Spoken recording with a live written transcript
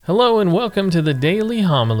Hello and welcome to the Daily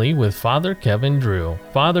Homily with Father Kevin Drew.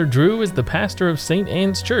 Father Drew is the pastor of St.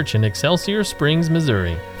 Anne's Church in Excelsior Springs,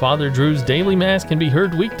 Missouri. Father Drew's daily mass can be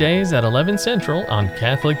heard weekdays at 11 Central on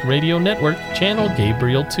Catholic Radio Network, channel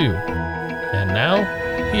Gabriel 2. And now,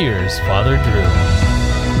 here's Father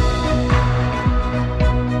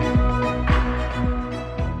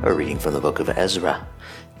Drew. A reading from the book of Ezra.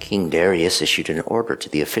 King Darius issued an order to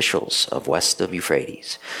the officials of west of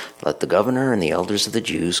Euphrates. Let the governor and the elders of the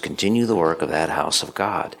Jews continue the work of that house of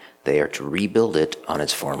God. They are to rebuild it on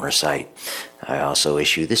its former site. I also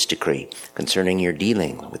issue this decree concerning your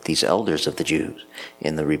dealing with these elders of the Jews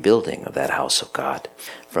in the rebuilding of that house of God.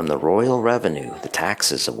 From the royal revenue, the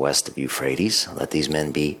taxes of west of Euphrates, let these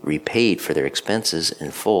men be repaid for their expenses in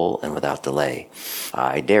full and without delay.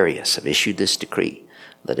 I, Darius, have issued this decree.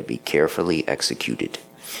 Let it be carefully executed.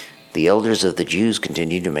 The elders of the Jews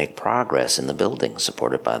continued to make progress in the building,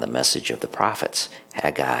 supported by the message of the prophets,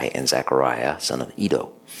 Haggai and Zechariah, son of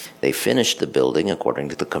Iddo. They finished the building according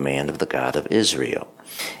to the command of the God of Israel,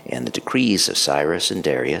 and the decrees of Cyrus and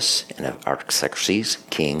Darius, and of Artaxerxes,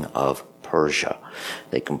 king of Persia.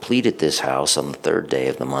 They completed this house on the 3rd day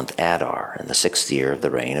of the month Adar, in the 6th year of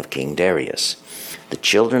the reign of King Darius. The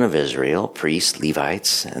children of Israel, priests,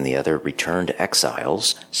 Levites, and the other returned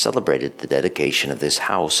exiles, celebrated the dedication of this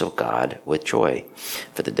house of God with joy.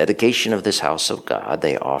 For the dedication of this house of God,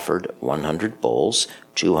 they offered 100 bulls,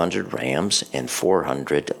 200 rams, and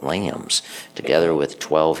 400 lambs, together with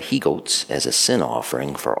 12 he-goats as a sin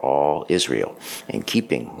offering for all Israel, in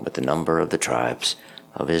keeping with the number of the tribes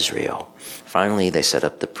of Israel. Finally, they set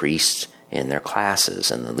up the priests in their classes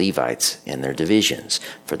and the Levites in their divisions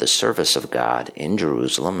for the service of God in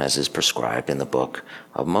Jerusalem as is prescribed in the book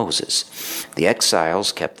of Moses. The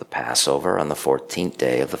exiles kept the Passover on the 14th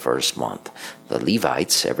day of the first month. The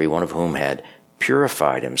Levites, every one of whom had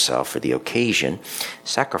purified himself for the occasion,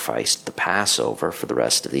 sacrificed the Passover for the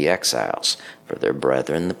rest of the exiles, for their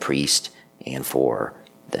brethren the priest, and for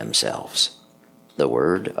themselves. The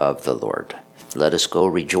word of the Lord. Let us go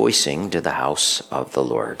rejoicing to the house of the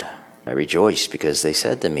Lord. I rejoice because they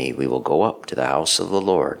said to me, we will go up to the house of the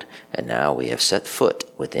Lord, and now we have set foot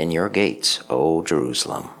within your gates, O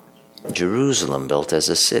Jerusalem. Jerusalem built as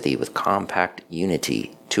a city with compact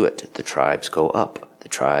unity. To it the tribes go up, the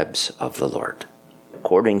tribes of the Lord.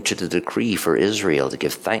 According to the decree for Israel to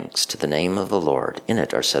give thanks to the name of the Lord, in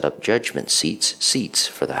it are set up judgment seats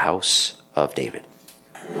for the house of David.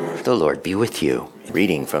 The Lord be with you.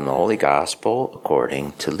 Reading from the Holy Gospel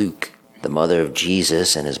according to Luke. The mother of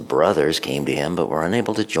Jesus and his brothers came to him, but were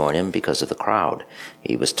unable to join him because of the crowd.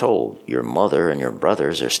 He was told, your mother and your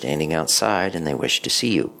brothers are standing outside, and they wish to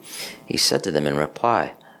see you. He said to them in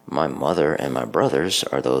reply, my mother and my brothers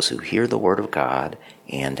are those who hear the word of God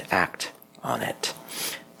and act on it.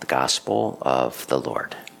 The Gospel of the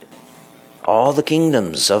Lord. All the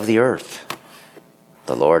kingdoms of the earth,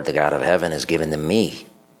 the Lord, the God of heaven, has given to me.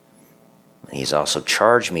 He's also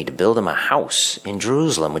charged me to build him a house in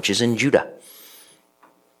Jerusalem, which is in Judah.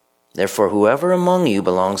 Therefore, whoever among you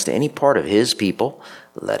belongs to any part of his people,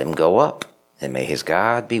 let him go up, and may his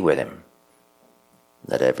God be with him.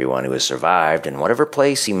 Let everyone who has survived, in whatever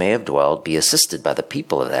place he may have dwelled, be assisted by the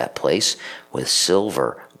people of that place with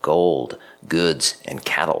silver, gold, goods, and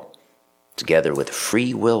cattle, together with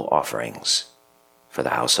free will offerings for the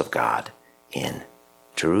house of God in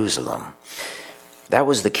Jerusalem. That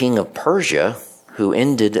was the king of Persia who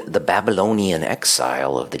ended the Babylonian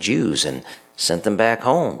exile of the Jews and sent them back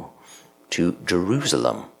home to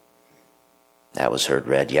Jerusalem. That was heard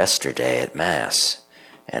read yesterday at Mass.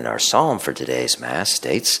 And our psalm for today's Mass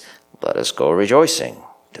states, let us go rejoicing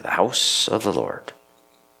to the house of the Lord.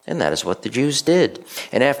 And that is what the Jews did.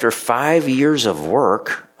 And after 5 years of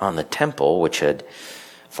work on the temple, which had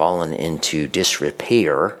fallen into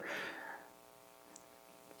disrepair,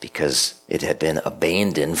 because it had been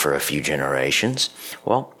abandoned for a few generations,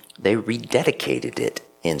 well, they rededicated it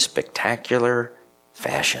in spectacular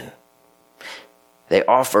fashion. They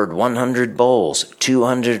offered 100 bulls,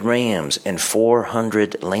 200 rams, and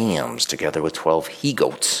 400 lambs, together with 12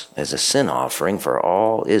 he-goats, as a sin offering for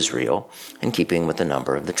all Israel, in keeping with the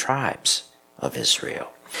number of the tribes of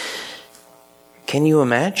Israel. Can you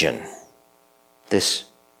imagine this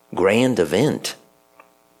grand event?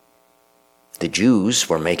 The Jews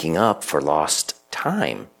were making up for lost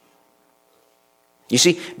time. You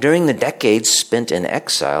see, during the decades spent in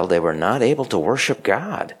exile, they were not able to worship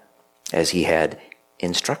God as he had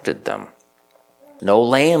instructed them. No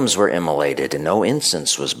lambs were immolated and no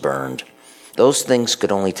incense was burned. Those things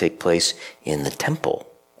could only take place in the temple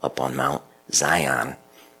up on Mount Zion,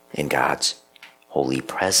 in God's holy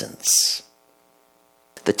presence.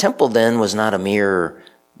 The temple then was not a mere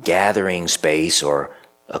gathering space or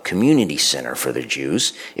a community center for the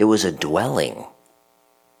Jews. It was a dwelling.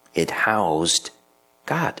 It housed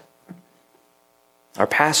God. Our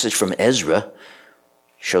passage from Ezra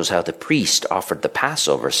shows how the priest offered the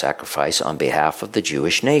Passover sacrifice on behalf of the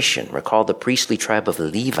Jewish nation. Recall, the priestly tribe of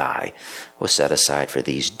Levi was set aside for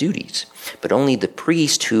these duties, but only the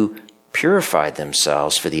priest who purified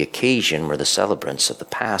themselves for the occasion were the celebrants of the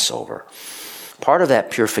Passover. Part of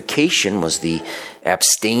that purification was the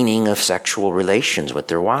abstaining of sexual relations with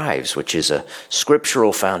their wives, which is a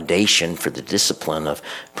scriptural foundation for the discipline of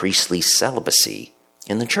priestly celibacy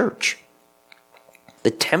in the church.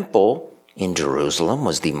 The temple in Jerusalem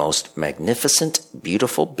was the most magnificent,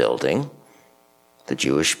 beautiful building the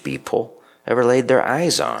Jewish people ever laid their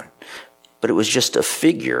eyes on. But it was just a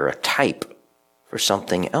figure, a type for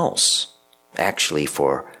something else, actually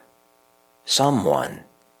for someone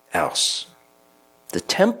else. The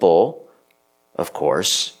temple, of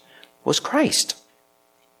course, was Christ.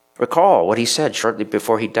 Recall what he said shortly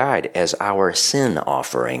before he died as our sin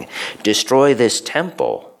offering. Destroy this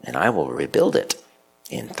temple, and I will rebuild it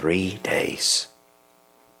in 3 days.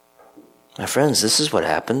 My friends, this is what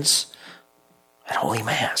happens at Holy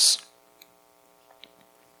Mass.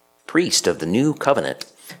 Priest of the new covenant,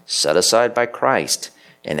 set aside by Christ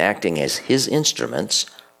and acting as his instruments,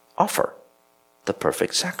 offer the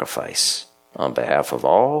perfect sacrifice on behalf of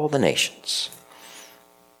all the nations.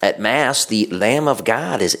 At Mass, the Lamb of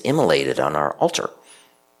God is immolated on our altar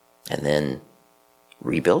and then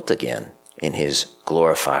rebuilt again in his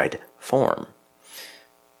glorified form.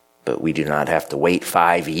 But we do not have to wait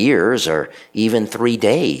 5 years or even 3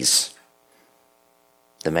 days.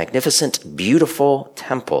 The magnificent, beautiful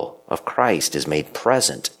temple of Christ is made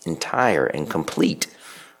present, entire, and complete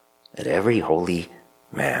at every Holy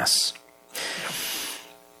Mass.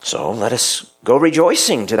 So let us go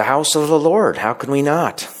rejoicing to the house of the Lord. How can we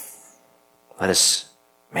not? Let us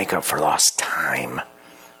make up for lost time.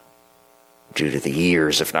 Due to the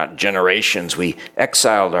years, if not generations, we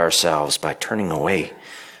exiled ourselves by turning away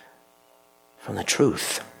from the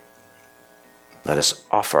truth. Let us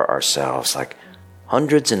offer ourselves like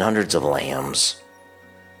hundreds and hundreds of lambs.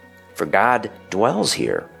 For God dwells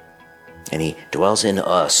here, and he dwells in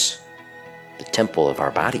us, the temple of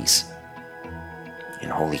our bodies, in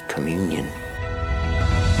holy communion.